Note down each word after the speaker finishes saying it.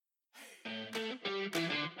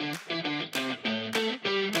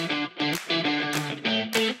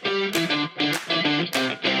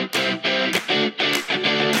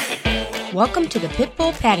Welcome to the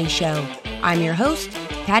Pitbull Patty Show. I'm your host,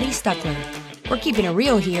 Patty Stuckler. We're keeping it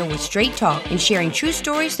real here with straight talk and sharing true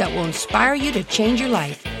stories that will inspire you to change your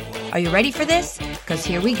life. Are you ready for this? Because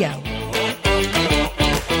here we go.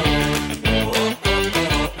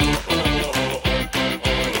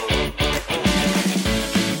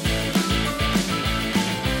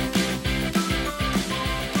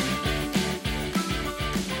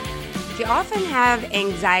 Do you often have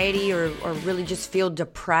anxiety or really just feel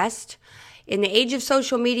depressed? In the age of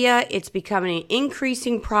social media, it's becoming an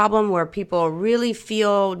increasing problem where people really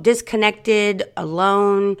feel disconnected,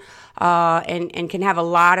 alone, and can have a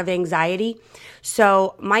lot of anxiety.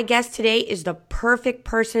 So my guest today is the perfect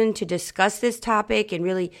person to discuss this topic and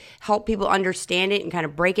really help people understand it and kind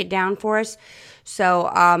of break it down for us.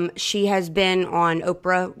 So she has been on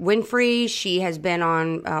Oprah Winfrey. She has been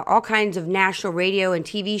on all kinds of national radio and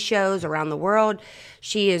TV shows around the world.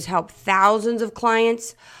 She has helped thousands of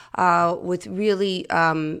clients with really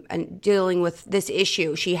dealing with this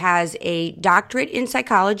issue. She has a doctorate in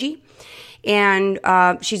psychology, and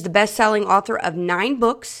she's the best-selling author of 9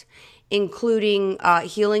 books, including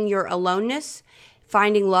Healing Your Aloneness,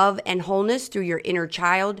 Finding Love and Wholeness Through Your Inner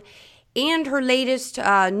Child, and her latest,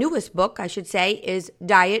 newest book, I should say, is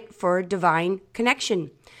Diet for Divine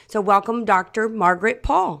Connection. So welcome, Dr. Margaret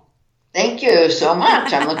Paul. Thank you so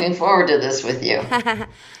much. I'm looking forward to this with you.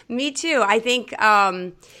 Me too. I think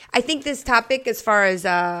this topic, as far as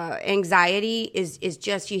anxiety, is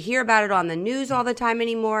just, you hear about it on the news all the time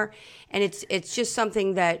anymore, and it's just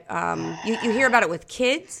something that you hear about it with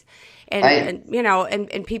kids,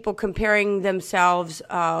 and people comparing themselves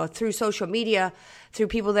through social media, through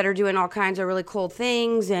people that are doing all kinds of really cool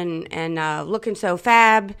things and looking so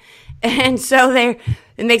fab, and so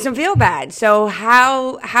it makes them feel bad. So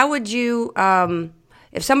how would you,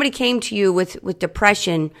 if somebody came to you with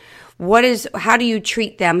depression, how do you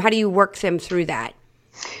treat them? How do you work them through that?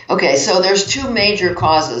 Okay, so there's 2 major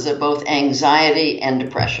causes of both anxiety and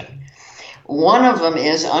depression. One of them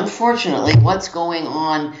is, unfortunately, what's going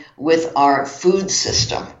on with our food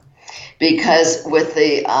system. Because with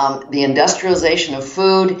the industrialization of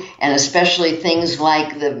food, and especially things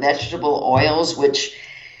like the vegetable oils, which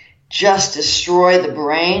just destroy the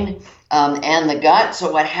brain and the gut.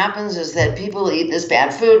 So what happens is that people eat this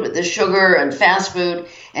bad food with this sugar and fast food,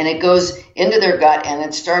 and it goes into their gut, and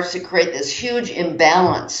it starts to create this huge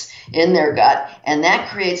imbalance in their gut, and that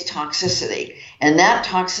creates toxicity. And that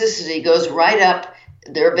toxicity goes right up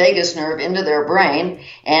their vagus nerve into their brain,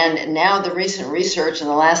 and now the recent research in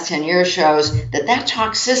the last 10 years shows that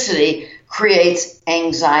toxicity creates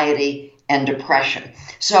anxiety and depression.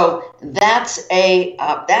 So that's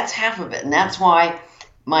half of it, and that's why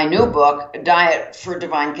my new book, Diet for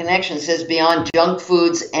Divine Connection, says beyond junk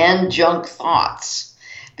foods and junk thoughts,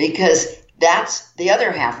 because that's the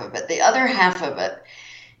other half of it. The other half of it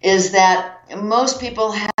is that most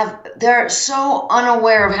people they're so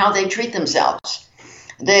unaware of how they treat themselves.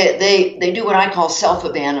 They do what I call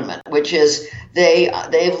self-abandonment, which is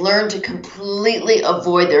they've learned to completely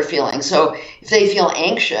avoid their feelings. So if they feel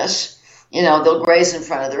anxious, they'll graze in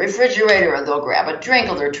front of the refrigerator, or they'll grab a drink,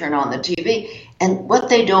 or they'll turn on the TV. And what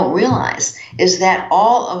they don't realize is that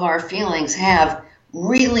all of our feelings have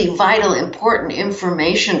really vital, important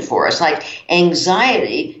information for us. Like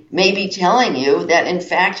anxiety may be telling you that, in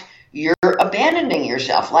fact, you're abandoning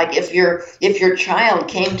yourself. Like if your child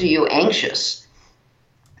came to you anxious,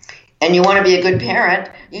 and you want to be a good parent,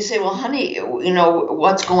 you say, well, honey,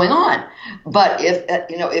 what's going on? But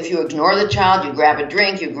if you ignore the child, you grab a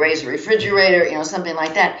drink, you graze the refrigerator, something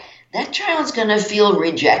like that, that child's going to feel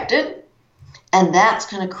rejected, and that's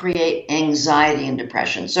going to create anxiety and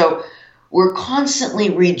depression. So we're constantly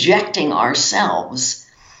rejecting ourselves,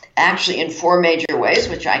 actually in 4 major ways,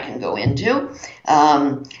 which I can go into.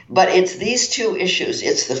 But it's these 2 issues.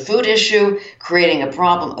 It's the food issue, creating a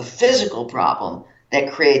problem, a physical problem,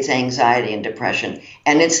 that creates anxiety and depression.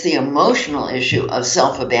 And it's the emotional issue of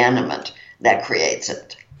self-abandonment that creates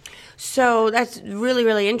it. So that's really,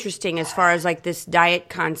 really interesting as far as like this diet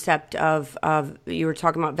concept of you were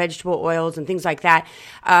talking about vegetable oils and things like that.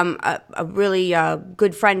 A really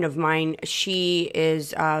good friend of mine,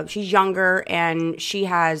 she's younger, and she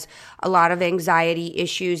has a lot of anxiety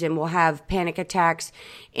issues and will have panic attacks,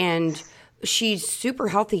 and she's super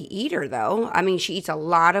healthy eater, though. I mean, she eats a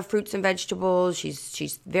lot of fruits and vegetables.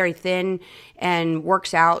 She's very thin and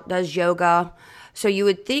works out, does yoga. So you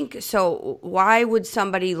would think, so why would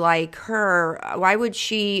somebody like her, why would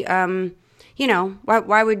she,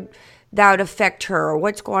 why would that affect her? Or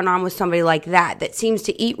what's going on with somebody like that seems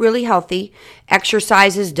to eat really healthy,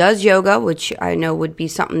 exercises, does yoga, which I know would be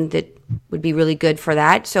something that would be really good for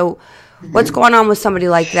that. So what's going on with somebody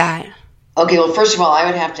like that? Okay, well, first of all, I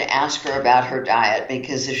would have to ask her about her diet,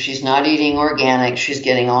 because if she's not eating organic, she's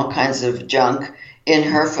getting all kinds of junk in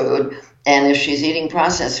her food. And if she's eating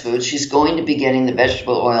processed food, she's going to be getting the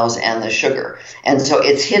vegetable oils and the sugar. And so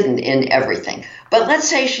it's hidden in everything. But let's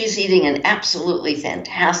say she's eating an absolutely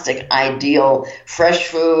fantastic, ideal, fresh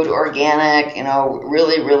food, organic,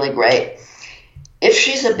 really, really great. If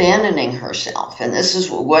she's abandoning herself, and this is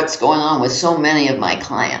what's going on with so many of my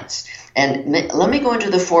clients, and let me go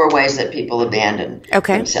into the 4 ways that people abandon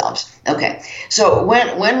themselves. Okay, so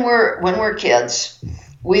when we're kids,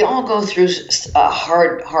 we all go through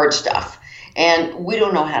hard stuff, and we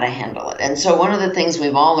don't know how to handle it. And so one of the things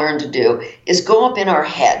we've all learned to do is go up in our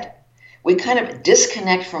head. We kind of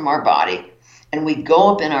disconnect from our body, and we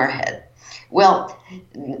go up in our head. Well,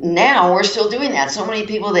 now we're still doing that. So many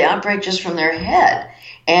people, they operate just from their head,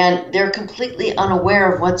 and they're completely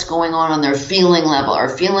unaware of what's going on their feeling level. Our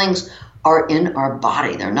feelings are in our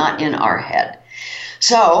body. They're not in our head.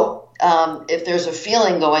 So if there's a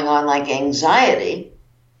feeling going on like anxiety,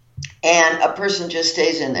 and a person just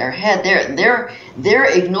stays in their head, they're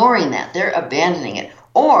ignoring that. They're abandoning it.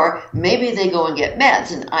 Or maybe they go and get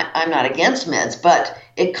meds, and I'm not against meds, but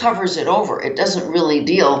it covers it over. It doesn't really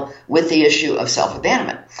deal with the issue of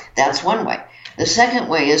self-abandonment. That's one way. The second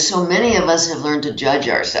way is so many of us have learned to judge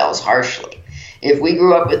ourselves harshly. If we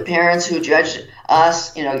grew up with parents who judged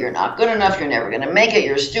us, you're not good enough, you're never going to make it,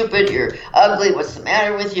 you're stupid, you're ugly, what's the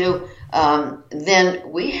matter with you?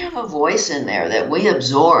 Then we have a voice in there that we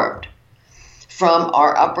absorbed from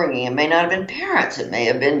our upbringing. It may not have been parents, it may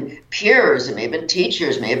have been peers, it may have been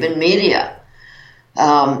teachers, it may have been media.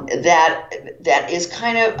 That is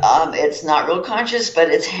kind of, it's not real conscious, but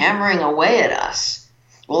it's hammering away at us.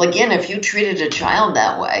 Well, again, if you treated a child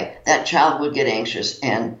that way, that child would get anxious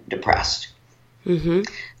and depressed. Mm-hmm.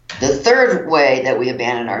 The third way that we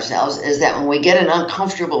abandon ourselves is that when we get an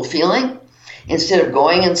uncomfortable feeling, instead of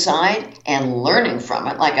going inside and learning from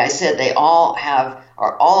it, like I said, all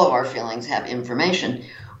of our feelings have information,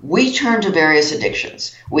 we turn to various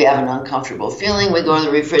addictions. We have an uncomfortable feeling, we go to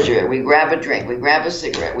the refrigerator, we grab a drink, we grab a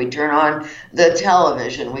cigarette, we turn on the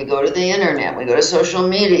television, we go to the internet, we go to social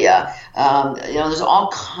media. There's all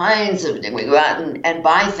kinds of things. We go out and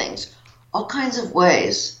buy things. All kinds of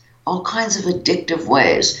ways, all kinds of addictive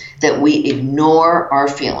ways that we ignore our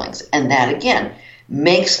feelings. And that, again,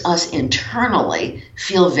 makes us internally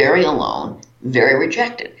feel very alone, very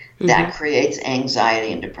rejected. Mm-hmm. That creates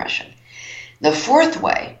anxiety and depression. The fourth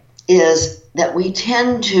way is that we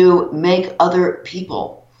tend to make other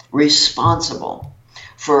people responsible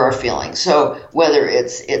for our feelings. So whether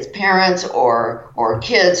it's parents or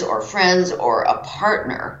kids or friends or a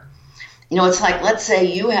partner, it's like, let's say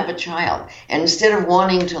you have a child, and instead of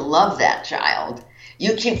wanting to love that child,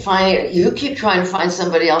 you keep trying to find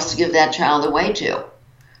somebody else to give that child away to.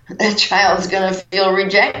 That child's going to feel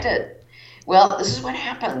rejected. Well, this is what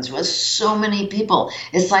happens with so many people.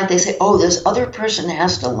 It's like they say, oh, this other person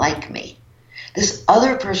has to like me. This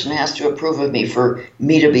other person has to approve of me for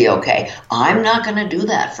me to be okay. I'm not going to do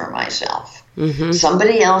that for myself. Mm-hmm.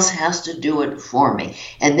 Somebody else has to do it for me.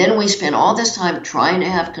 And then we spend all this time trying to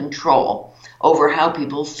have control over how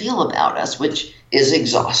people feel about us, which is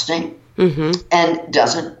exhausting and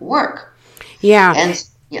doesn't work. Yeah. And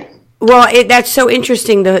yeah. Well, that's so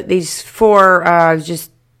interesting, these 4,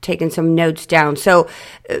 just taking some notes down. So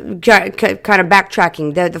kind of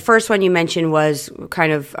backtracking, the first one you mentioned was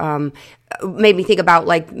kind of made me think about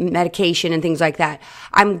like medication and things like that.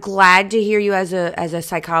 I'm glad to hear you as a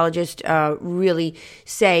psychologist really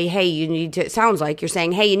say, hey, you need to, it sounds like you're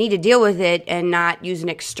saying, hey, you need to deal with it and not use an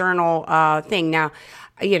external thing. Now,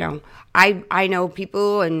 I know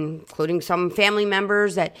people, including some family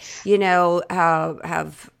members, that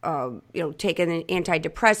have taken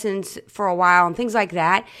antidepressants for a while and things like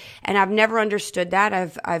that, and I've never understood that.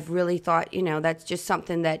 I've really thought that's just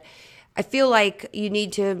something that I feel like you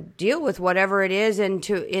need to deal with, whatever it is, and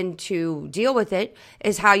to deal with it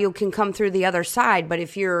is how you can come through the other side. But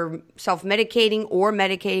if you're self-medicating or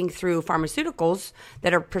medicating through pharmaceuticals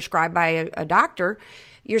that are prescribed by a doctor,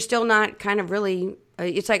 you're still not kind of really.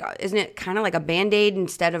 It's like, isn't it kind of like a Band-Aid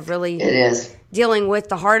instead of really it is dealing with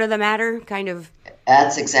the heart of the matter, kind of?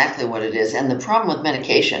 That's exactly what it is. And the problem with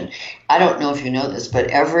medication, I don't know if you know this, but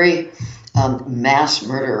every mass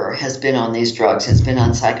murderer has been on these drugs, has been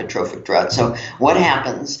on psychotropic drugs. So what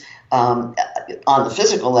happens on the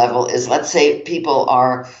physical level is, let's say people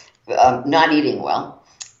are not eating well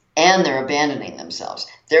and they're abandoning themselves.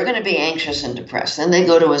 They're going to be anxious and depressed. Then they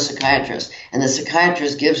go to a psychiatrist, and the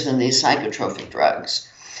psychiatrist gives them these psychotropic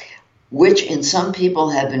drugs, which in some people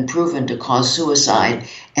have been proven to cause suicide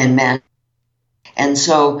and madness. And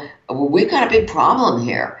so we've got a big problem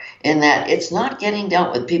here in that it's not getting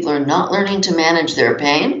dealt with. People are not learning to manage their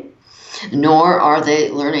pain, nor are they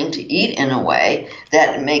learning to eat in a way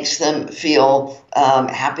that makes them feel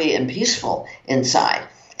happy and peaceful inside.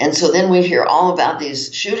 And so then we hear all about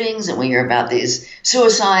these shootings and we hear about these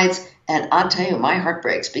suicides. And I'll tell you, my heart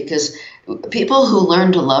breaks, because people who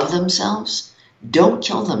learn to love themselves don't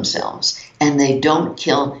kill themselves, and they don't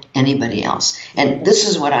kill anybody else. And this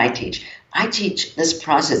is what I teach. I teach this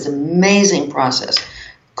process, amazing process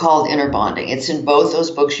called inner bonding. It's in both those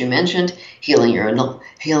books you mentioned, Healing Your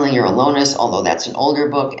Aloneness, although that's an older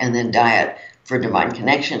book, and then Diet for Divine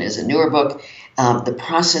Connection is a newer book. The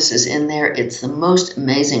process is in there. It's the most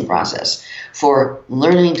amazing process for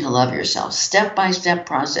learning to love yourself, step-by-step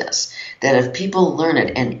process that if people learn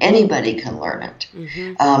it, and anybody can learn it,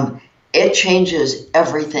 it changes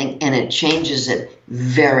everything, and it changes it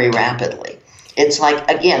very rapidly. It's like,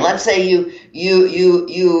 again, let's say you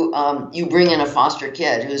bring in a foster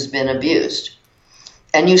kid who's been abused,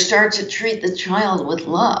 and you start to treat the child with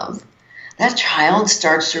love. That child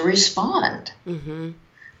starts to respond. Mm-hmm.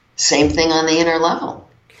 Same thing on the inner level.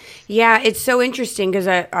 Yeah, it's so interesting because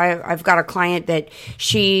I've got a client that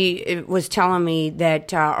she was telling me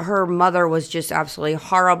that her mother was just absolutely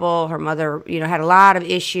horrible. Her mother, had a lot of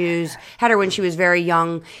issues, had her when she was very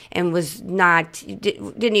young, and was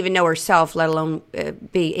didn't even know herself, let alone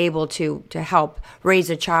be able to help raise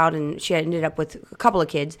a child. And she ended up with a couple of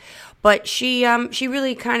kids. But she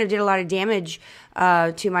really kind of did a lot of damage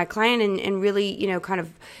to my client, and really, kind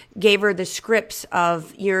of gave her the scripts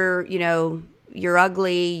of you're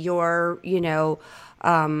ugly,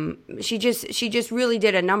 she just really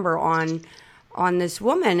did a number on this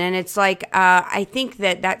woman. And it's like, I think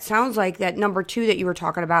that sounds like that number 2 that you were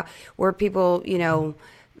talking about, where people,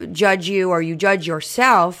 judge you or you judge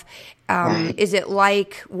yourself. Right. Is it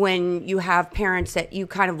like when you have parents that you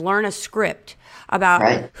kind of learn a script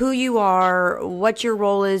about who you are, what your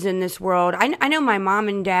role is in this world? I know my mom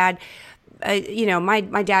and dad,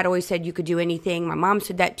 my dad always said you could do anything. My mom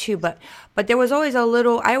said that too, but there was always I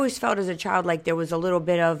always felt as a child like there was a little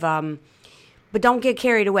bit of, but don't get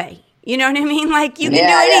carried away. You know what I mean? Like you can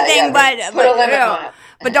do anything,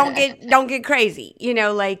 but don't get crazy.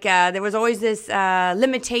 There was always this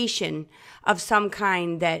limitation of some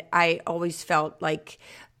kind that I always felt like,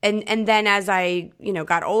 and then as I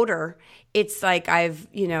got older, it's like I've,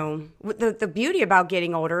 the beauty about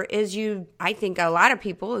getting older is I think a lot of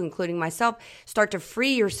people, including myself, start to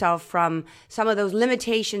free yourself from some of those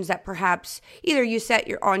limitations that perhaps either you set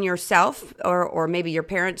on yourself or maybe your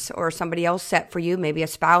parents or somebody else set for you, maybe a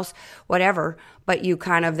spouse, whatever. But you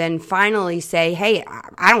kind of then finally say, hey,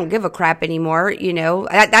 I don't give a crap anymore.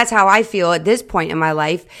 That's how I feel at this point in my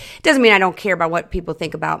life. It doesn't mean I don't care about what people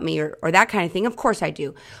think about me or that kind of thing. Of course I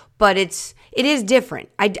do. But it is different.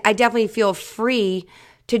 I definitely feel free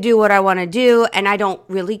to do what I want to do, and I don't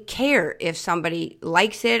really care if somebody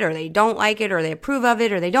likes it or they don't like it or they approve of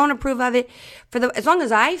it or they don't approve of it. As long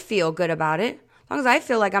as I feel good about it, as long as I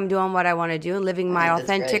feel like I'm doing what I want to do and living my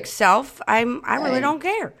authentic self, I really don't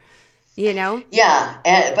care. Yeah,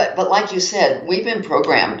 but like you said, we've been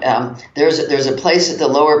programmed. There's a place at the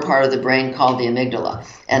lower part of the brain called the amygdala,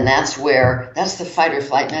 and that's the fight or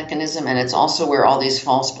flight mechanism, and it's also where all these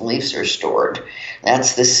false beliefs are stored.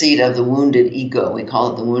 That's the seat of the wounded ego. We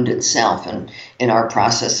call it the wounded self, and in our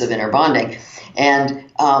process of inner bonding. And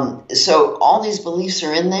so all these beliefs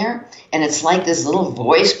are in there, and it's like this little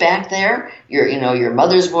voice back there, your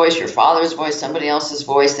mother's voice, your father's voice, somebody else's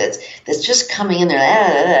voice that's just coming in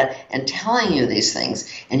there and telling you these things.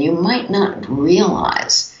 And you might not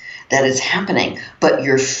realize that it's happening, but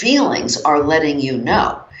your feelings are letting you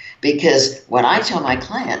know. Because what I tell my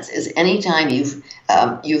clients is anytime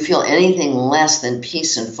you feel anything less than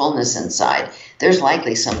peace and fullness inside, there's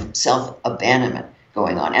likely some self-abandonment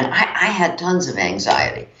going on. And I had tons of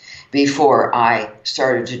anxiety before I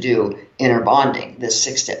started to do inner bonding, this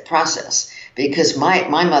 6-step process, because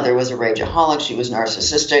my mother was a rageaholic. She was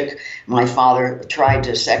narcissistic. My father tried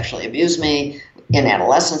to sexually abuse me in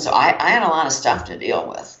adolescence. So I had a lot of stuff to deal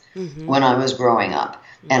with when I was growing up.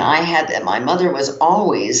 And I had that. My mother was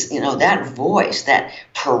always, that voice, that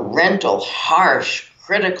parental, harsh,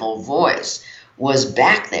 critical voice was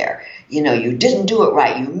back there. You didn't do it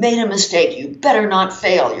right. You made a mistake. You better not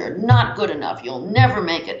fail. You're not good enough. You'll never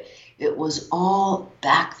make it. It was all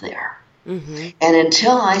back there. Mm-hmm. And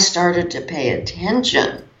until I started to pay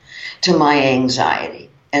attention to my anxiety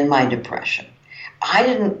and my depression, I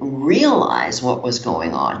didn't realize what was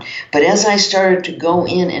going on. But as I started to go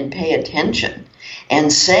in and pay attention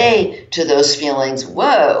and say to those feelings,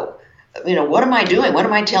 whoa, what am I doing? What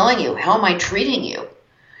am I telling you? How am I treating you?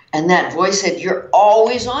 And that voice said, you're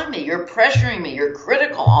always on me. You're pressuring me. You're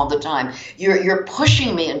critical all the time. You're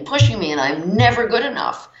pushing me, and I'm never good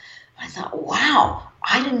enough. I thought, wow,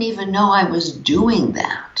 I didn't even know I was doing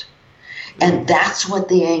that. And that's what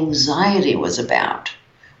the anxiety was about.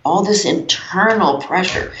 All this internal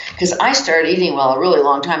pressure. Because I started eating well a really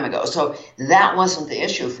long time ago. So that wasn't the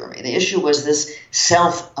issue for me. The issue was this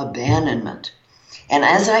self-abandonment. And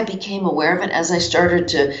as I became aware of it, as I started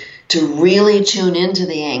to really tune into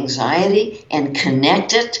the anxiety and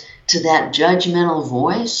connect it to that judgmental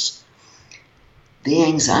voice, the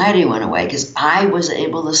anxiety went away because I was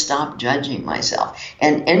able to stop judging myself.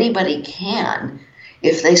 And anybody can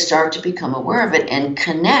if they start to become aware of it and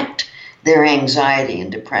connect their anxiety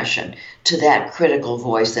and depression to that critical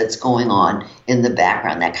voice that's going on in the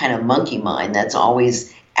background, that kind of monkey mind that's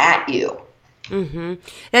always at you. Mm-hmm.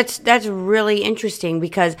 That's really interesting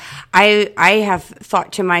because I have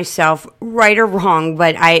thought to myself, right or wrong,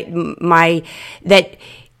 but that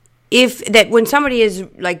when somebody is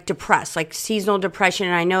like depressed, like seasonal depression,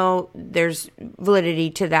 and I know there's validity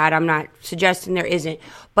to that. I'm not suggesting there isn't,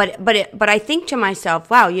 but I think to myself,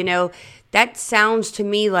 wow, that sounds to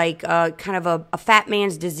me like kind of a fat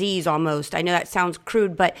man's disease almost. I know that sounds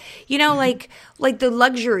crude, but like the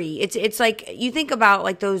luxury. It's like you think about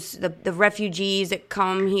like the refugees that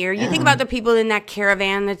come here. You think about the people in that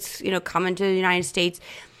caravan that's coming to the United States.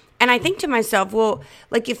 And I think to myself, well,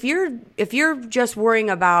 like if you're just worrying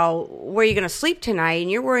about where you're going to sleep tonight and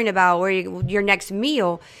you're worrying about where your next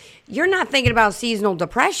meal, you're not thinking about seasonal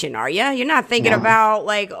depression, are you? You're not thinking about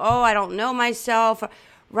like, oh, I don't know myself.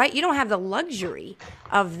 Right? You don't have the luxury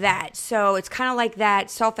of that. So it's kind of like that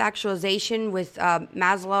self-actualization with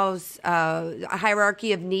Maslow's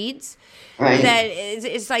hierarchy of needs. Right. That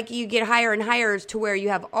it's like you get higher and higher to where you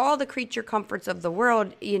have all the creature comforts of the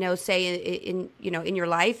world, say in your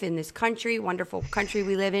life, in this country, wonderful country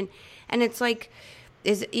we live in. And it's like,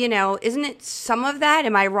 isn't it some of that?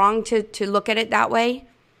 Am I wrong to look at it that way?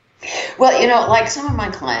 Well, like some of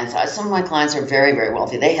my clients are very, very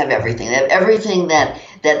wealthy. They have everything. They have everything that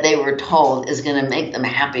they were told is going to make them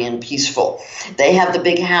happy and peaceful. They have the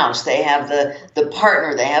big house. They have the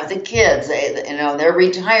partner. They have the kids. They're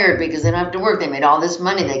retired because they don't have to work. They made all this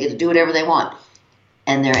money. They get to do whatever they want.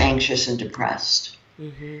 And they're anxious and depressed.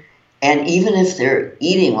 Mm-hmm. And even if they're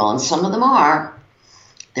eating well, and some of them are,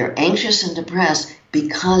 they're anxious and depressed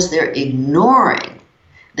because they're ignoring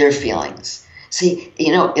their feelings. See,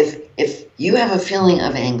 if you have a feeling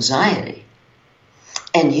of anxiety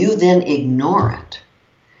and you then ignore it,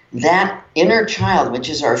 that inner child, which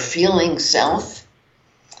is our feeling self,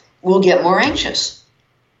 will get more anxious.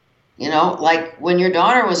 Like when your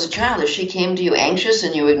daughter was a child, if she came to you anxious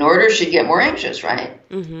and you ignored her, she'd get more anxious, right?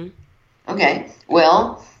 Mm-hmm. Okay,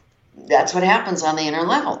 well, that's what happens on the inner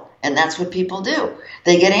level. And that's what people do.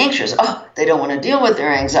 They get anxious. Oh, they don't want to deal with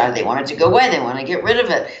their anxiety. They want it to go away. They want to get rid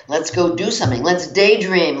of it. Let's go do something. Let's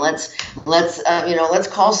daydream. Let's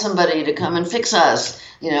call somebody to come and fix us.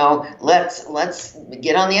 Let's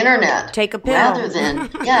get on the internet. Take a pill.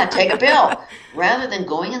 Take a pill. Rather than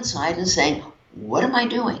going inside and saying, what am I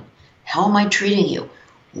doing? How am I treating you?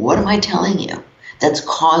 What am I telling you that's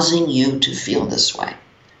causing you to feel this way?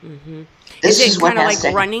 Mm-hmm. Is it kind of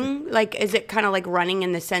like running? Like, is it kind of like running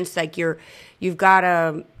in the sense like you've got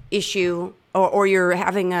a issue or you're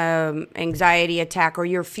having a anxiety attack or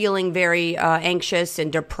you're feeling very anxious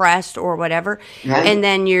and depressed or whatever, right. And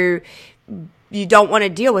then you don't want to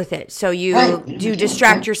deal with it, so you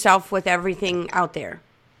distract yourself with everything out there.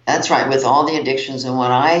 That's right, with all the addictions. And what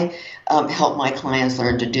I help my clients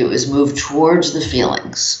learn to do is move towards the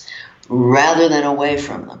feelings rather than away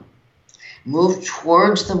from them. Move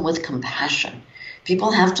towards them with compassion.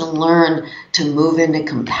 People have to learn to move into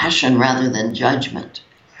compassion rather than judgment.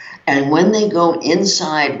 And when they go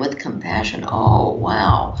inside with compassion, oh,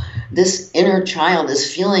 wow, this inner child,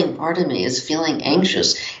 this feeling part of me is feeling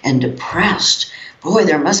anxious and depressed. Boy,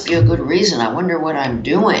 there must be a good reason. I wonder what I'm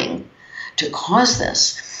doing to cause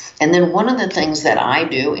this. And then one of the things that I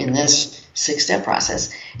do in this 6-step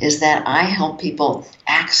process is that I help people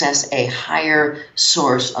access a higher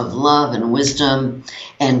source of love and wisdom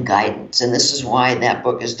and guidance. And this is why that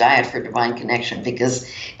book is Diet for Divine Connection, because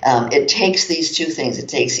it takes these two things. It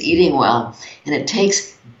takes eating well, and it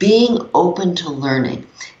takes being open to learning.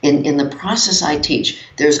 In the process I teach,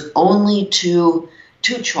 there's only two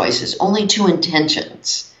choices, only two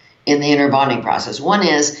intentions in the inner bonding process. One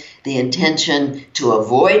is the intention to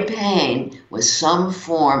avoid pain with some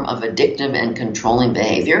form of addictive and controlling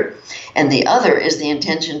behavior. And the other is the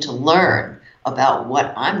intention to learn about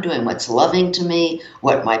what I'm doing, what's loving to me,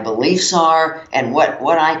 what my beliefs are, and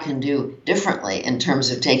what I can do differently in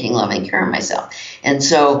terms of taking loving care of myself. And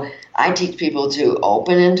so I teach people to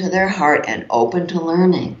open into their heart and open to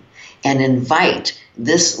learning and invite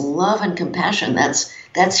this love and compassion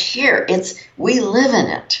that's here. We live in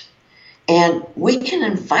it. And we can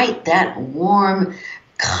invite that warm,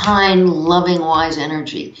 kind, loving, wise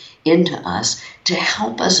energy into us to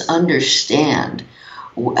help us understand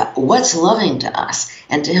what's loving to us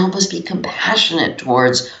and to help us be compassionate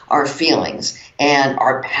towards our feelings and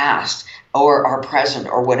our past or our present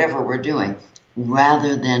or whatever we're doing,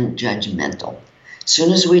 rather than judgmental. As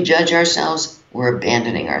soon as we judge ourselves, we're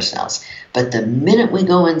abandoning ourselves. But the minute we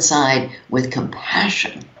go inside with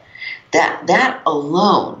compassion, that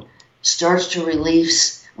alone starts to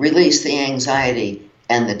release the anxiety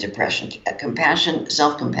and the depression. Compassion,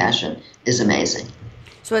 self-compassion is amazing.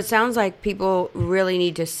 So it sounds like people really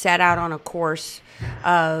need to set out on a course,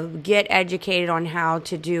 get educated on how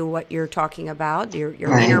to do what you're talking about, your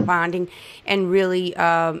Right. inner bonding, and really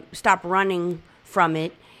stop running from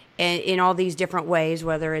it in all these different ways,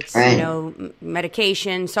 whether it's Right.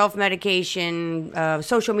 medication, self-medication,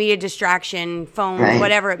 social media distraction, phones, Right.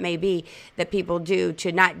 whatever it may be that people do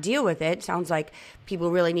to not deal with it. Sounds like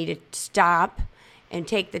people really need to stop and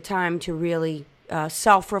take the time to really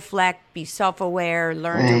self-reflect, be self-aware,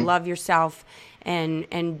 learn to Right. love yourself,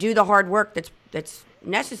 and do the hard work that's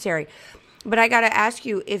necessary. But I got to ask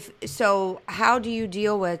you, how do you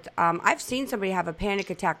deal with? I've seen somebody have a panic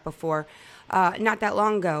attack before, not that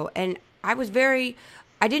long ago, and I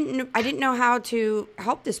didn't know how to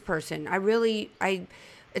help this person.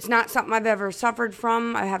 It's not something I've ever suffered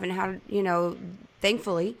from. I haven't had,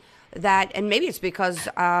 thankfully, and maybe it's because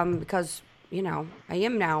I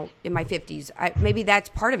am now in my 50s. Maybe that's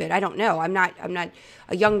part of it. I don't know. I'm not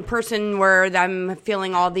a young person where I'm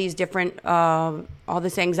feeling all these different, all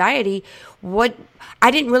this anxiety. I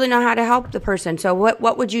didn't really know how to help the person. So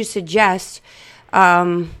what would you suggest?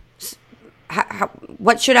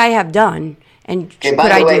 What should I have done? And Okay,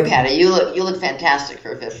 by the way, Patty, you look fantastic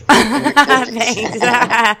for 50. Thanks.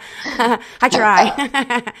 I try.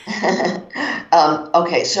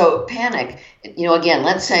 Okay, so panic. Again,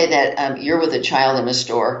 let's say that you're with a child in a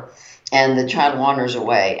store and the child wanders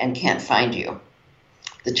away and can't find you.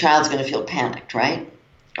 The child's going to feel panicked, right?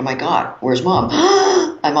 Oh my God, where's mom?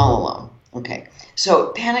 I'm all alone. Okay,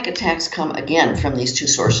 so panic attacks come again from these two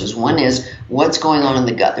sources. One is what's going on in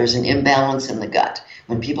the gut. There's an imbalance in the gut.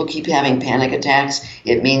 When people keep having panic attacks,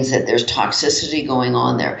 it means that there's toxicity going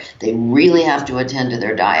on there. They really have to attend to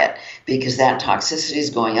their diet because that toxicity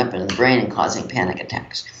is going up into the brain and causing panic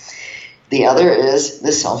attacks. The other is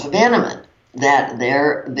the self-abandonment, that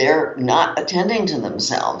they're not attending to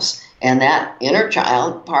themselves. And that inner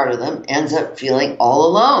child part of them ends up feeling all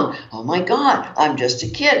alone. Oh my God, I'm just a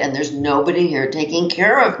kid and there's nobody here taking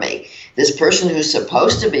care of me. This person who's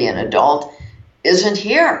supposed to be an adult isn't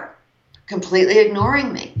here, completely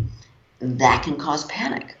ignoring me. That can cause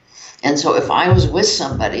panic. And so if I was with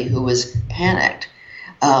somebody who was panicked,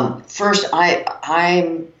 first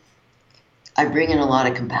I bring in a lot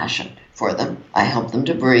of compassion for them. I help them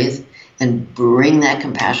to breathe and bring that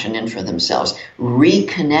compassion in for themselves,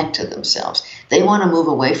 reconnect to themselves. They want to move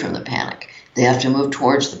away from the panic. They have to move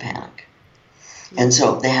towards the panic. And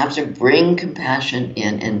so they have to bring compassion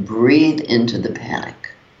in and breathe into the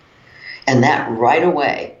panic. And that right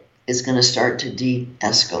away is going to start to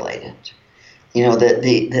de-escalate it.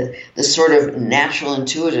 The sort of natural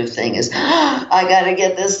intuitive thing is, I got to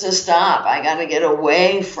get this to stop. I got to get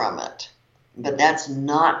away from it. But that's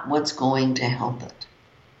not what's going to help it.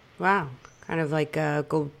 Wow. Kind of like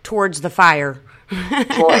go towards the fire.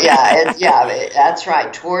 That's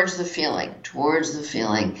right. Towards the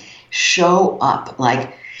feeling. Show up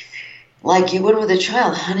like you would with a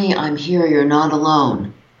child. Honey, I'm here. You're not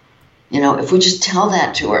alone. If we just tell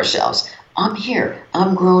that to ourselves, I'm here.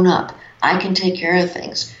 I'm grown up. I can take care of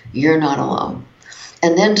things. You're not alone.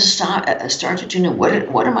 And then to start to tune in.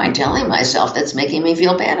 What am I telling myself that's making me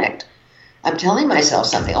feel panicked? I'm telling myself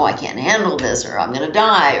something, I can't handle this, or I'm going to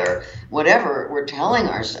die, or whatever we're telling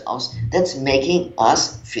ourselves that's making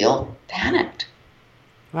us feel panicked.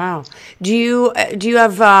 Wow. Do you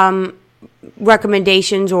have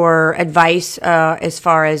recommendations or advice as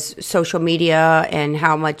far as social media and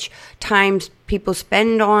how much time people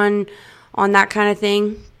spend on that kind of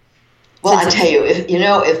thing? Well, I tell you,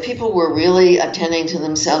 if people were really attending to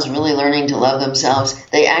themselves, really learning to love themselves,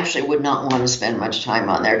 they actually would not want to spend much time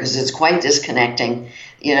on there because it's quite disconnecting.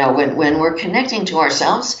 When we're connecting to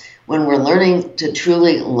ourselves, when we're learning to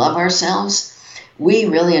truly love ourselves, we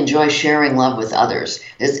really enjoy sharing love with others.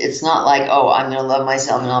 It's not like, oh, I'm going to love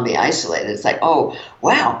myself and I'll be isolated. It's like, oh,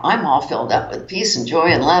 wow, I'm all filled up with peace and joy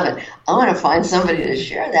and love, and I want to find somebody to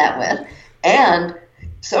share that with. And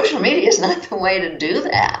social media is not the way to do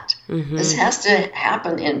that. Mm-hmm. This has to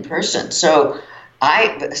happen in person. So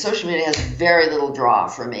social media has very little draw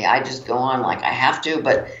for me. I just go on like I have to,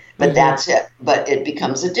 but mm-hmm. that's it. But it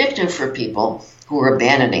becomes addictive for people who are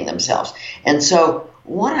abandoning themselves. And so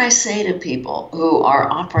what I say to people who are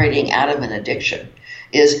operating out of an addiction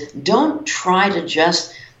is, don't try to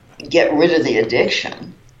just get rid of the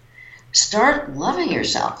addiction. Start loving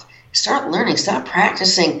yourself. Start learning. Start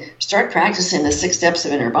practicing the 6 steps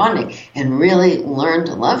of inner bonding, and really learn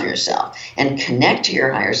to love yourself and connect to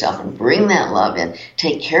your higher self and bring that love in.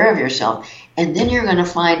 Take care of yourself. And then you're going to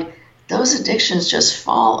find those addictions just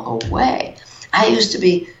fall away. I used to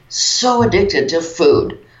be so addicted to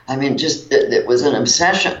food. I mean, just it was an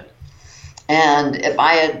obsession. And if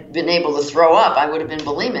I had been able to throw up, I would have been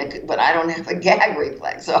bulimic, but I don't have a gag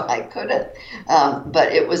reflex, so I couldn't.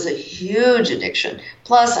 But it was a huge addiction.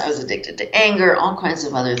 Plus, I was addicted to anger, all kinds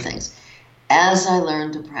of other things. As I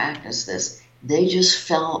learned to practice this, they just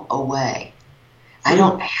fell away. I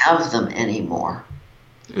don't have them anymore.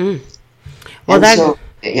 Mm. Well,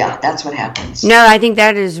 that's what happens. No, I think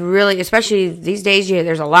that is really, especially these days,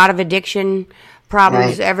 there's a lot of addiction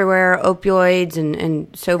problems everywhere, opioids and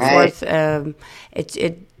so forth.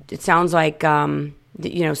 It sounds like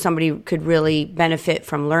somebody could really benefit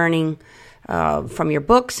from learning from your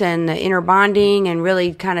books and the inner bonding, and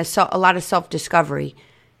really kind of a lot of self-discovery.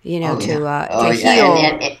 To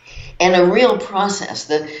heal. And a real process.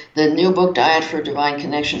 The new book, Diet for Divine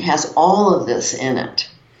Connection, has all of this in it.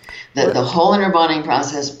 The whole inner bonding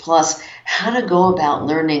process, plus how to go about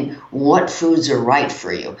learning what foods are right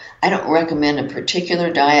for you. I don't recommend a particular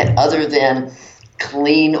diet other than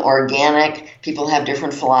clean, organic. People have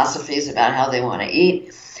different philosophies about how they want to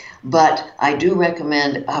eat. But I do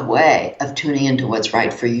recommend a way of tuning into what's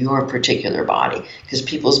right for your particular body, because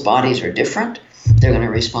people's bodies are different. They're going to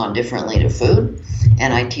respond differently to food.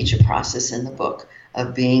 And I teach a process in the book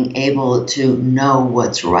of being able to know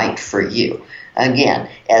what's right for you. Again,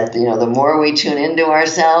 the more we tune into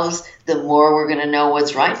ourselves, the more we're going to know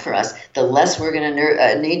what's right for us. The less we're going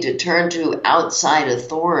to need to turn to outside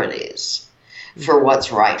authorities for what's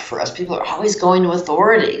right for us. People are always going to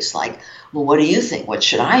authorities like, well, what do you think? What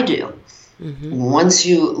should I do? Mm-hmm. Once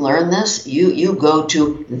you learn this, you go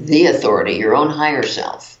to the authority, your own higher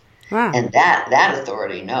self. Wow. And that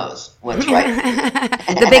authority knows what's right for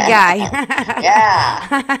you. The big guy.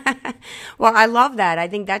 Yeah. Well, I love that. I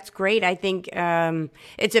think that's great. I think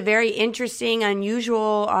it's a very interesting,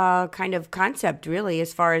 unusual kind of concept, really,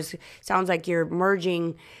 as far as sounds like you're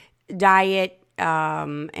merging diet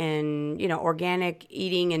and organic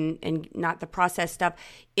eating and not the processed stuff,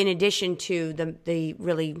 in addition to the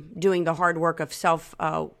really doing the hard work of self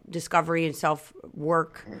discovery and self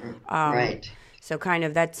work. Right. So kind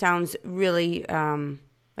of that sounds really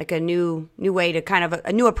like a new way to kind of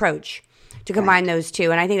a new approach to combine those two.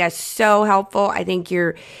 And I think that's so helpful. I think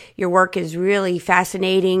your work is really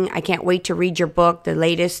fascinating. I can't wait to read your book, the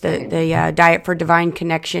latest, the Diet for Divine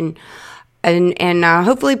Connection. And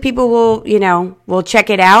hopefully people will check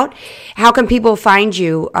it out. How can people find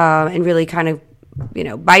you and really kind of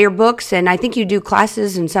buy your books? And I think you do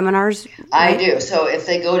classes and seminars. Right? I do. So if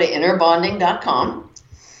they go to innerbonding.com,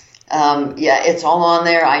 it's all on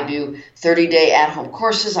there. I do 30-day at-home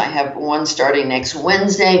courses. I have one starting next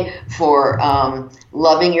Wednesday for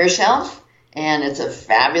loving yourself, and it's a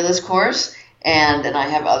fabulous course. And then I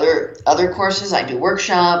have other courses. I do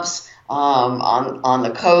workshops on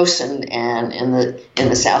the coast and in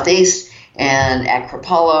the southeast, and at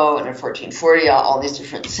Crapullo and at 1440, all these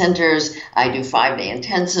different centers. I do 5-day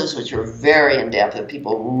intensives, which are very in-depth if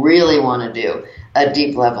people really want to do a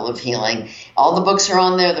deep level of healing. All the books are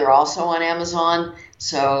on there. They're also on Amazon.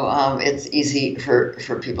 So it's easy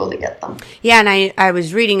for people to get them. Yeah, and I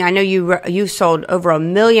was reading, I know you sold over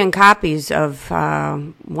 1 million copies of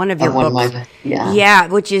one of your books. Yeah,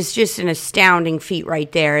 which is just an astounding feat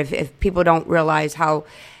right there. If people don't realize how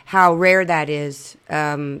rare that is.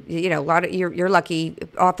 A lot of you're lucky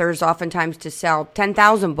authors oftentimes to sell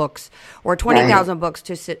 10,000 books or 20,000 books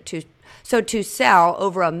So to sell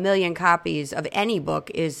over 1 million copies of any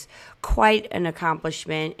book is quite an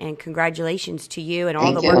accomplishment, and congratulations to you and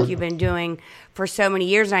all the work you've been doing for so many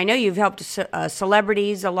years. And I know you've helped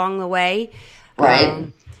celebrities along the way.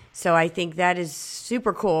 Right. So I think that is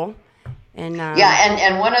super cool. And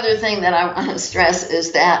and one other thing that I want to stress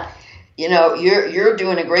is that, you're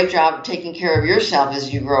doing a great job of taking care of yourself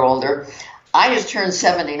as you grow older. I just turned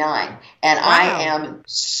 79, and Wow. I am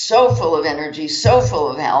so full of energy, so full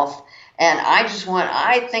of health. And I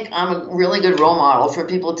think I'm a really good role model for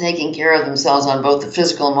people taking care of themselves on both the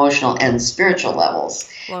physical, emotional, and spiritual levels.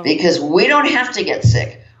 Well, because we don't have to get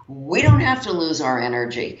sick. We don't have to lose our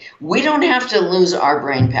energy. We don't have to lose our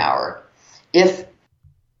brain power if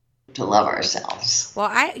to love ourselves.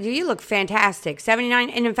 Well, you look fantastic. 79.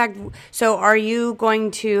 And in fact, so are you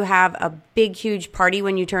going to have a big, huge party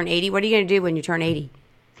when you turn 80? What are you going to do when you turn 80?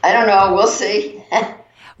 I don't know. We'll see.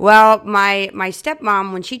 Well, my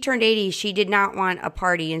stepmom, when she turned 80, she did not want a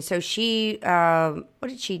party. And so she, what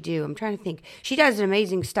did she do? I'm trying to think. She does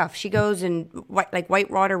amazing stuff. She goes and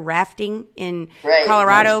whitewater rafting in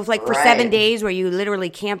Colorado, for 7 days, where you literally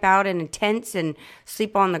camp out in tents and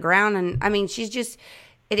sleep on the ground. And I mean, she's just,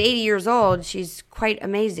 at 80 years old, she's quite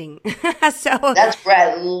amazing. So that's great.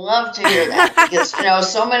 I love to hear that, because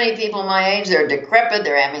so many people my age, they're decrepit,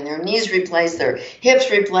 they're having their knees replaced, their hips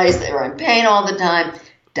replaced, they're in pain all the time.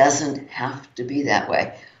 Doesn't have to be that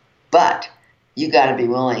way, but you got to be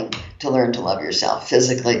willing to learn to love yourself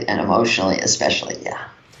physically and emotionally, especially. Yeah.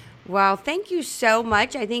 Well, thank you so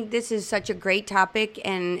much. I think this is such a great topic,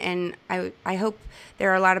 and I hope there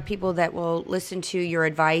are a lot of people that will listen to your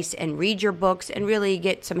advice and read your books and really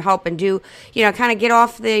get some help and do, kind of get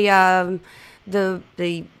off the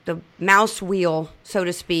mouse wheel, so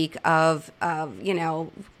to speak, of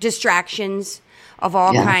distractions of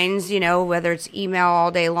all kinds, whether it's email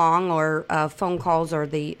all day long or phone calls or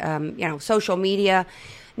the social media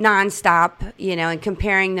nonstop, and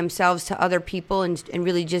comparing themselves to other people, and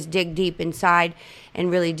really just dig deep inside and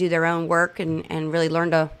really do their own work and really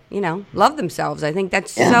learn to, love themselves. I think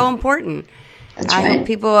that's so important. That's I hope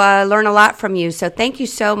people learn a lot from you. So thank you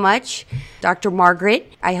so much, Dr.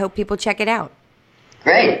 Margaret. I hope people check it out.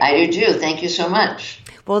 Great. I do too. Thank you so much.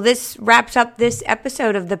 Well, this wraps up this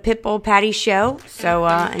episode of the Pitbull Patty Show. So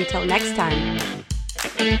until next time.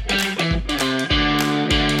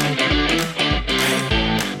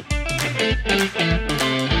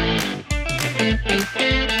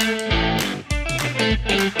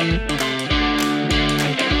 Thank you.